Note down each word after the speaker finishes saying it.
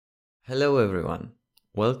Hello everyone,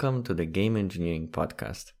 welcome to the Game Engineering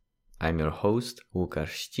Podcast. I'm your host Łukasz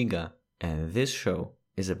Ściga, and this show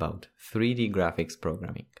is about 3D graphics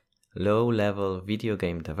programming, low-level video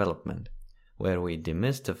game development, where we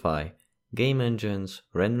demystify game engines,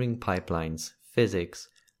 rendering pipelines, physics,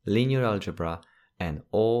 linear algebra, and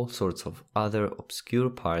all sorts of other obscure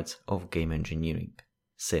parts of game engineering.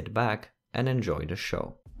 Sit back and enjoy the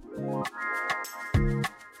show.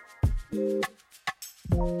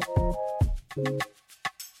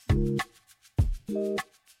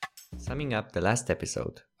 Summing up the last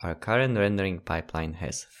episode, our current rendering pipeline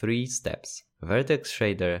has 3 steps: vertex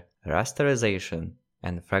shader, rasterization,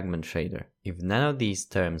 and fragment shader. If none of these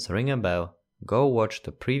terms ring a bell, go watch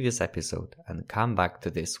the previous episode and come back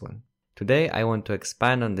to this one. Today I want to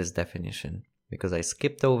expand on this definition because I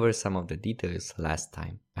skipped over some of the details last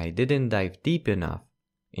time. I didn't dive deep enough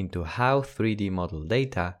into how 3D model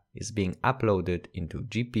data is being uploaded into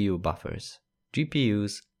GPU buffers.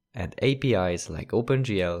 GPUs and APIs like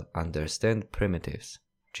OpenGL understand primitives,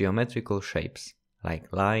 geometrical shapes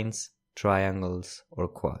like lines, triangles, or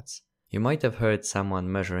quads. You might have heard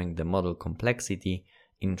someone measuring the model complexity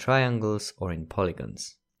in triangles or in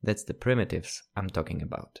polygons. That's the primitives I'm talking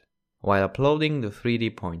about. While uploading the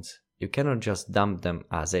 3D points, you cannot just dump them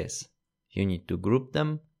as is. You need to group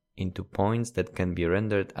them into points that can be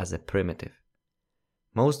rendered as a primitive,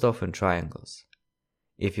 most often triangles.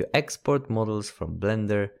 If you export models from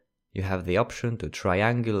Blender, you have the option to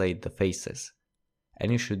triangulate the faces,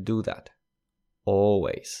 and you should do that.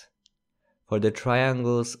 Always. For the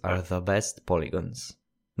triangles are the best polygons.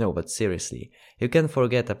 No, but seriously, you can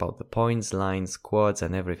forget about the points, lines, quads,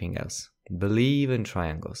 and everything else. Believe in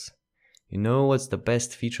triangles. You know what's the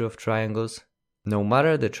best feature of triangles? No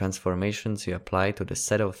matter the transformations you apply to the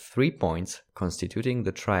set of 3 points constituting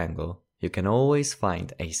the triangle, you can always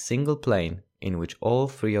find a single plane in which all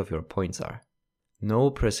 3 of your points are. No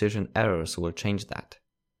precision errors will change that.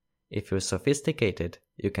 If you're sophisticated,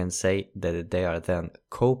 you can say that they are then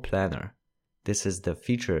coplanar. This is the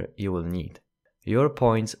feature you will need. Your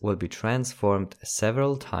points will be transformed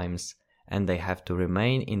several times and they have to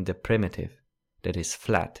remain in the primitive, that is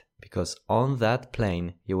flat, because on that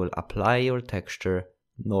plane you will apply your texture,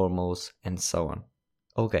 normals, and so on.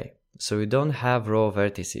 Okay, so you don't have raw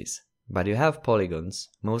vertices, but you have polygons,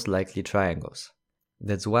 most likely triangles.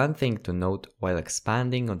 That's one thing to note while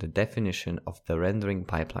expanding on the definition of the rendering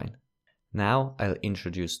pipeline. Now I'll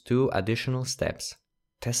introduce 2 additional steps: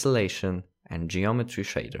 tessellation and geometry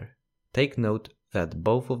shader. Take note that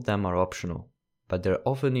both of them are optional, but they're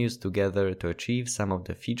often used together to achieve some of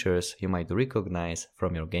the features you might recognize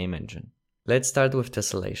from your game engine. Let's start with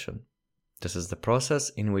tessellation. This is the process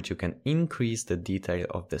in which you can increase the detail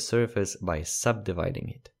of the surface by subdividing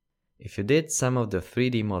it. If you did some of the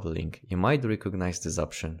 3D modeling, you might recognize this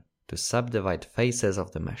option to subdivide faces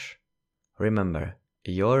of the mesh. Remember,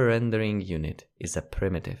 your rendering unit is a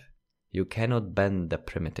primitive. You cannot bend the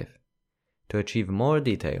primitive. To achieve more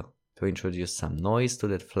detail, to introduce some noise to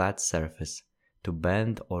that flat surface, to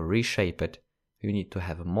bend or reshape it, you need to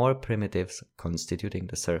have more primitives constituting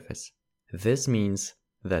the surface. This means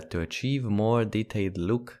that to achieve more detailed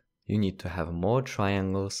look, you need to have more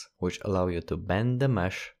triangles which allow you to bend the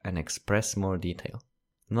mesh and express more detail.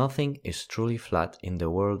 Nothing is truly flat in the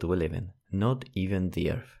world we live in, not even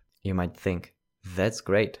the Earth. You might think, that's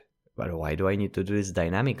great, but why do I need to do this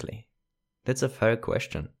dynamically? That's a fair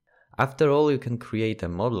question. After all, you can create a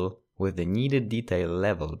model with the needed detail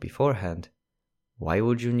level beforehand. Why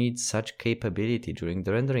would you need such capability during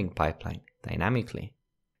the rendering pipeline, dynamically?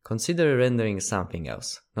 Consider rendering something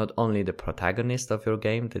else, not only the protagonist of your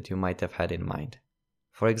game that you might have had in mind.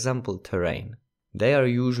 For example, terrain. They are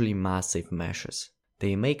usually massive meshes.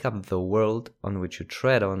 They make up the world on which you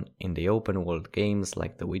tread on in the open world games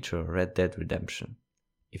like The Witcher or Red Dead Redemption.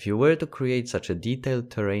 If you were to create such a detailed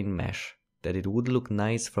terrain mesh that it would look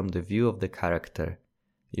nice from the view of the character,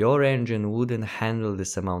 your engine wouldn't handle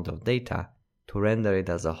this amount of data to render it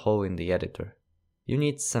as a whole in the editor. You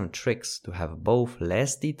need some tricks to have both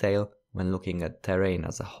less detail when looking at terrain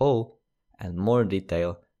as a whole and more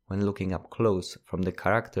detail when looking up close from the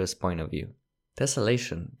character's point of view.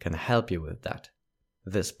 Tessellation can help you with that.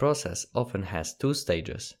 This process often has 2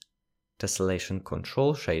 stages: tessellation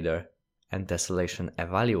control shader and tessellation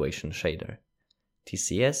evaluation shader,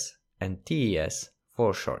 TCS and TES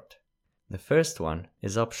for short. The first one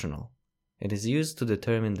is optional. It is used to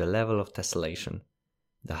determine the level of tessellation.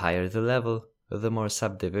 The higher the level, the more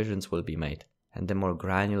subdivisions will be made, and the more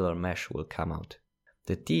granular mesh will come out.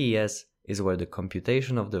 The TES is where the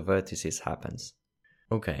computation of the vertices happens.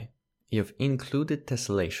 Okay, you've included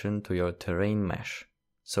tessellation to your terrain mesh.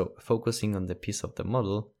 So, focusing on the piece of the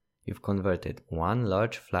model, you've converted one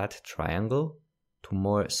large flat triangle to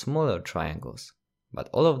more smaller triangles, but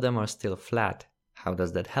all of them are still flat. How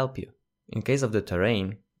does that help you? In case of the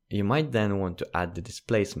terrain, you might then want to add the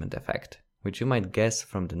displacement effect, which you might guess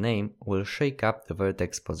from the name will shake up the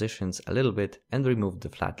vertex positions a little bit and remove the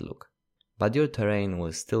flat look. But your terrain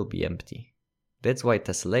will still be empty. That's why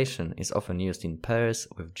tessellation is often used in pairs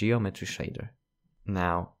with Geometry Shader.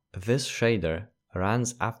 Now, this shader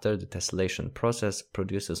runs after the tessellation process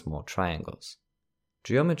produces more triangles.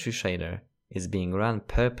 Geometry Shader is being run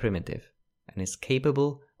per primitive and is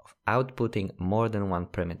capable of outputting more than one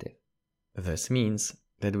primitive. This means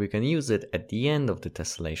that we can use it at the end of the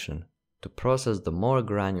tessellation to process the more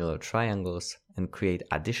granular triangles and create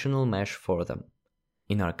additional mesh for them.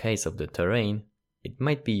 In our case of the terrain, it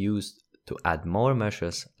might be used to add more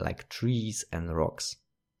meshes like trees and rocks.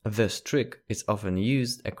 This trick is often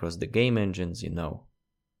used across the game engines you know.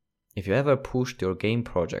 If you ever pushed your game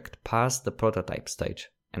project past the prototype stage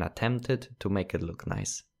and attempted to make it look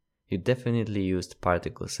nice, you definitely used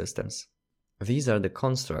particle systems. These are the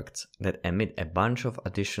constructs that emit a bunch of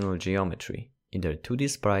additional geometry, either 2D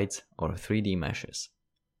sprites or 3D meshes.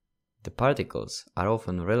 The particles are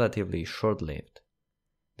often relatively short-lived.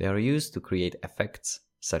 They are used to create effects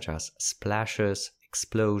such as splashes,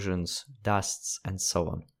 explosions, dusts, and so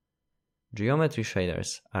on. Geometry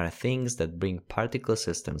shaders are things that bring particle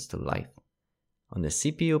systems to life. On the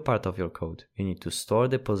CPU part of your code, you need to store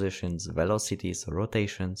the positions, velocities,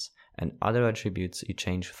 rotations, and other attributes you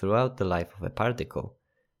change throughout the life of a particle,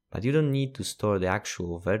 but you don't need to store the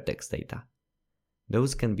actual vertex data.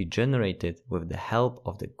 Those can be generated with the help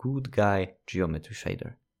of the good guy Geometry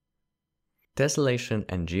Shader. Tessellation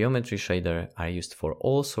and Geometry Shader are used for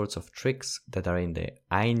all sorts of tricks that are in the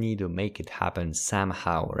I need to make it happen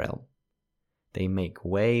somehow realm. They make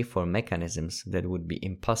way for mechanisms that would be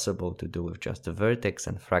impossible to do with just vertex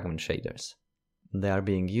and fragment shaders. They are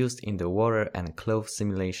being used in the water and cloth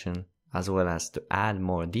simulation, as well as to add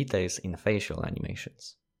more details in facial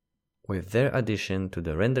animations. With their addition to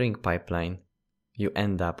the rendering pipeline, you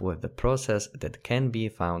end up with the process that can be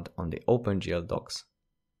found on the OpenGL docs.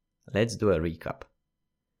 Let's do a recap.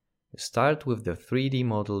 You start with the 3D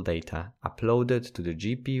model data uploaded to the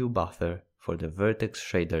GPU buffer for the vertex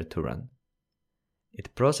shader to run.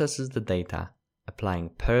 It processes the data,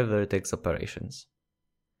 applying per vertex operations.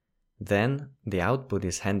 Then, the output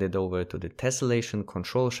is handed over to the tessellation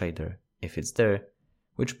control shader, if it's there,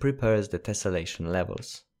 which prepares the tessellation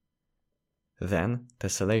levels. Then,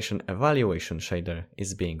 tessellation evaluation shader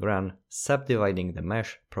is being run, subdividing the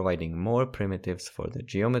mesh, providing more primitives for the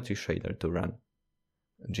geometry shader to run.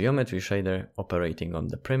 Geometry shader, operating on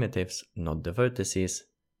the primitives, not the vertices,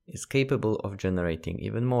 is capable of generating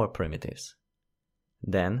even more primitives.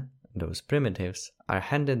 Then, those primitives are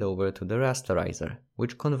handed over to the rasterizer,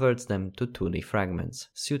 which converts them to 2D fragments,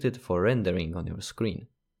 suited for rendering on your screen.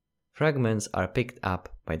 Fragments are picked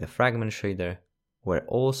up by the fragment shader, where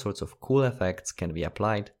all sorts of cool effects can be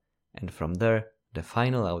applied, and from there, the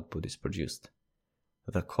final output is produced.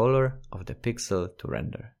 The color of the pixel to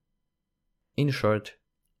render. In short,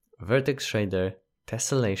 vertex shader,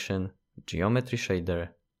 tessellation, geometry shader,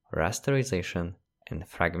 rasterization, and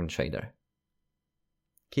fragment shader.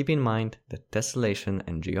 Keep in mind that tessellation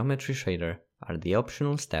and geometry shader are the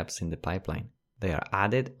optional steps in the pipeline. They are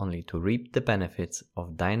added only to reap the benefits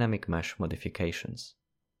of dynamic mesh modifications.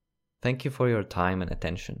 Thank you for your time and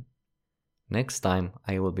attention. Next time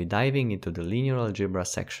I will be diving into the linear algebra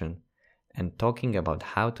section and talking about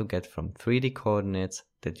how to get from 3D coordinates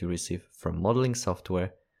that you receive from modeling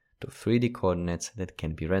software to 3D coordinates that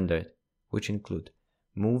can be rendered, which include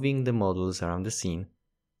moving the models around the scene,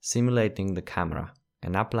 simulating the camera,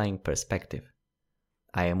 and applying perspective.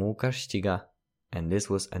 I am Łukasz Ściga, and this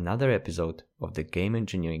was another episode of the Game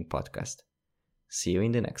Engineering Podcast. See you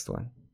in the next one.